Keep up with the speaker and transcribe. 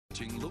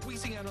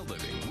Louisiana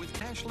Living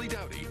with Ashley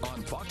Dowdy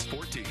on Fox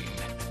 14.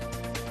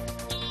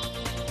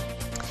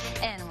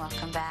 And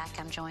welcome back.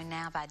 I'm joined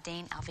now by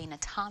Dean Alvina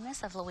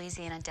Thomas of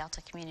Louisiana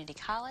Delta Community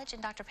College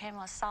and Dr.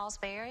 Pamela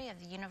Salisbury of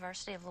the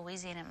University of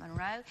Louisiana at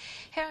Monroe,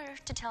 here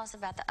to tell us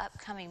about the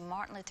upcoming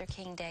Martin Luther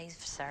King Day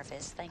of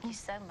Service. Thank you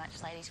so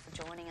much, ladies, for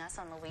joining us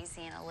on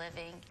Louisiana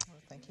Living.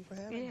 Well, thank you for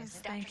having us.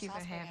 Dr. Thank you for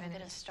Salisbury, having I'm us.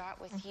 going to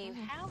start with you.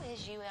 How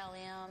is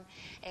ULM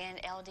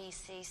and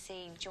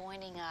LDCC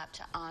joining up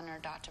to honor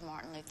Dr.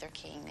 Martin Luther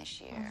King this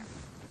year?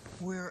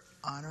 We're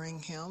honoring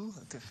him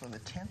for the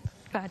 10th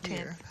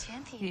year.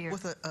 10th year.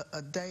 With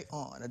a day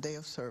on, a day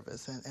of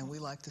service. And we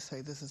like to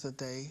say this is a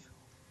day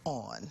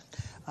on,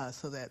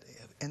 so that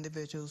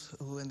individuals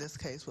who in this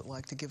case would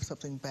like to give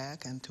something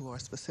back and to our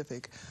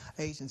specific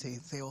agency,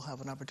 they will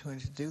have an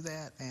opportunity to do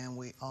that. And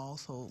we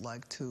also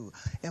like to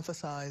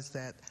emphasize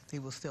that they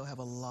will still have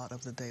a lot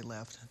of the day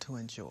left to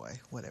enjoy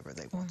whatever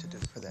they want to do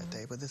for that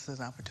day. But this is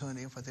an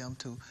opportunity for them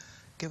to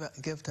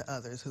give to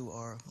others who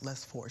are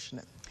less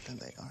fortunate than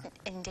they are.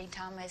 And Dean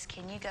Thomas,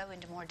 can you go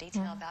into more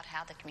detail about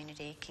how the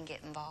community can get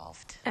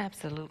involved?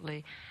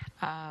 Absolutely.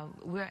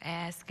 We're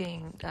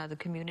asking the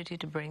community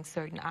to bring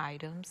certain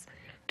items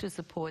to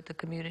support the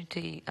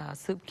community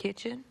soup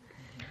kitchen.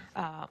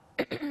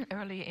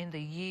 Earlier in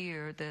the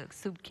year, the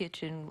soup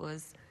kitchen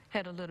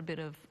had a little bit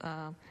of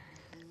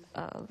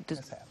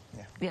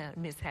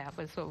mishap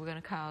is what we're going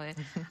to call it,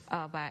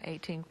 by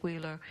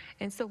 18-wheeler.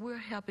 And so we're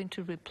helping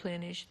to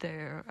replenish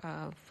their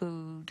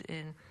food,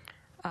 and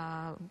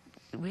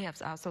we have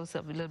also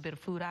a little bit of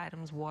food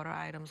items, water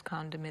items,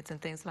 condiments,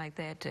 and things like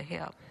that to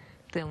help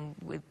them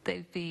with.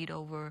 They feed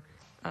over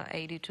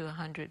 80 to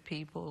 100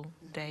 people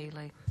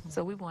daily,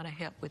 so we want to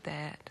help with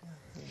that.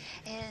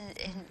 And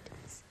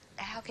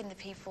how can the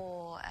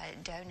people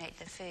donate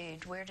the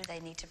food? Where do they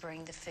need to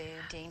bring the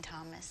food, Dean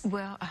Thomas?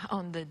 Well,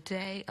 on the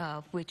day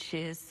of, which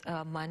is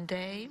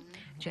Monday,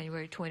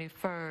 January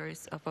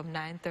 21st, from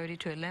 9:30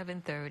 to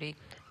 11:30,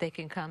 they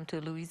can come to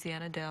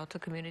Louisiana Delta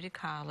Community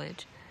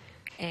College,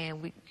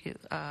 and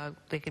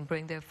they can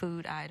bring their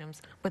food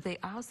items, but they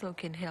also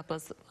can help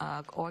us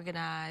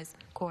organize,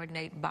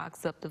 coordinate,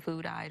 box up the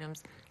food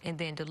items, and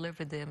then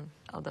deliver them,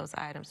 those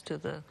items, to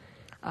the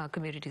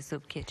community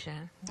soup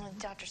kitchen.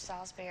 Dr.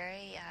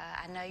 Salisbury,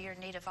 I know you're in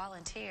need of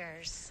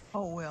volunteers.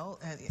 Oh, well,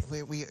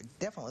 we are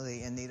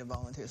definitely in need of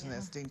volunteers. And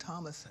as Dean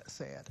Thomas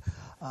said,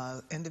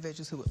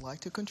 individuals who would like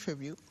to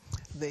contribute,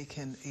 they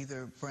can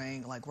either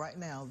bring, like right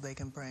now, they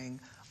can bring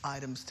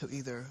items to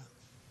either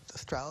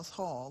Strauss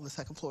Hall, the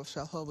second floor of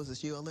Strauss Hall, which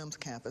is ULM's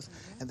campus,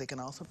 and they can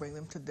also bring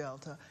them to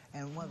Delta.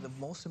 And one of the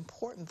most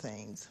important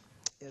things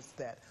is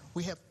that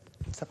we have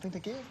something to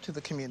give to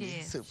the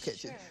community soup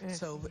kitchen. Sure.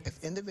 So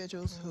if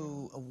individuals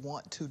who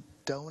want to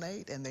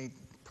donate, and they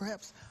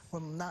perhaps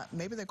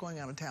maybe they're going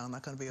out of town,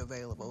 not going to be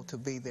available to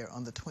be there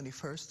on the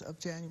 21st of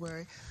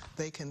January,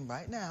 they can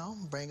right now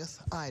bring us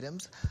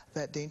items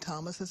that Dean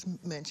Thomas has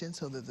mentioned,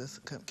 so that this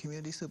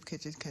community soup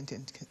kitchen can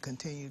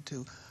continue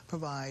to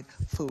provide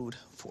food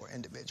for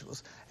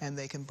individuals. And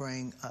they can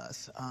bring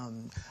us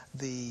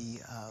the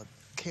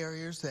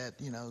carriers that,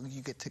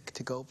 you get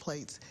to-go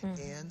plates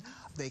in.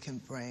 They can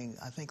bring,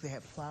 I think they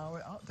have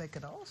flour. They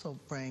can also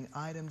bring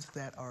items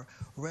that are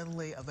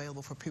readily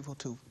available for people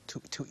to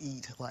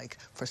eat, like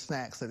for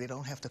snacks, so they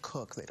don't have to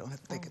cook. They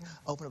can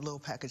open up little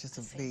packages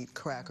of meat,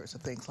 crackers,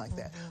 and things like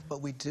that.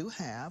 But we do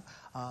have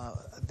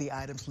the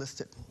items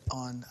listed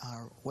on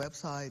our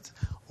websites,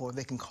 or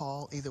they can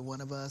call either one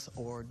of us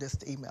or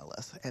just email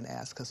us and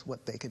ask us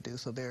what they could do.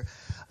 So there's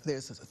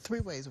 3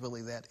 ways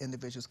really that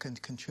individuals can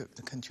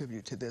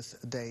contribute to this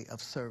day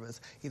of service,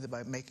 either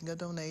by making a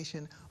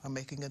donation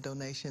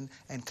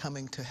and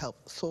coming to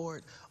help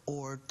sort,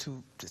 or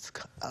to just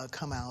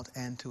come out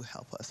and to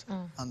help us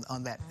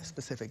on that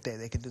specific day.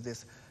 They can do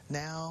this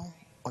now,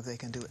 or they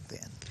can do it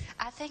then.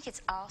 I think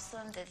it's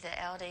awesome that the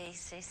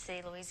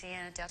LDCC,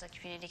 Louisiana Delta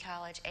Community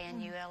College, and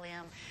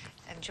ULM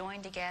have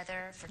joined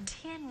together for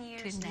 10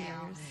 years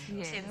now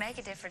to make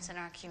a difference in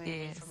our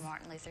community for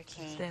Martin Luther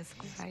King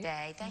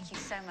Day. Thank you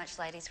so much,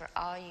 ladies, for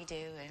all you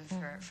do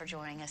and for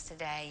joining us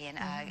today,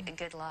 and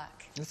good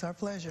luck. It's our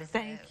pleasure.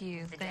 Thank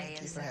you.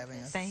 Thank you for having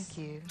us. Thank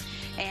you.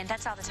 And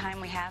that's all the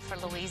time we have for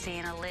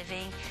Louisiana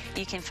Living.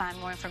 You can find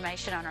more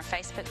information on our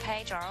Facebook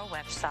page or our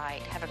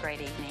website. Have a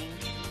great evening.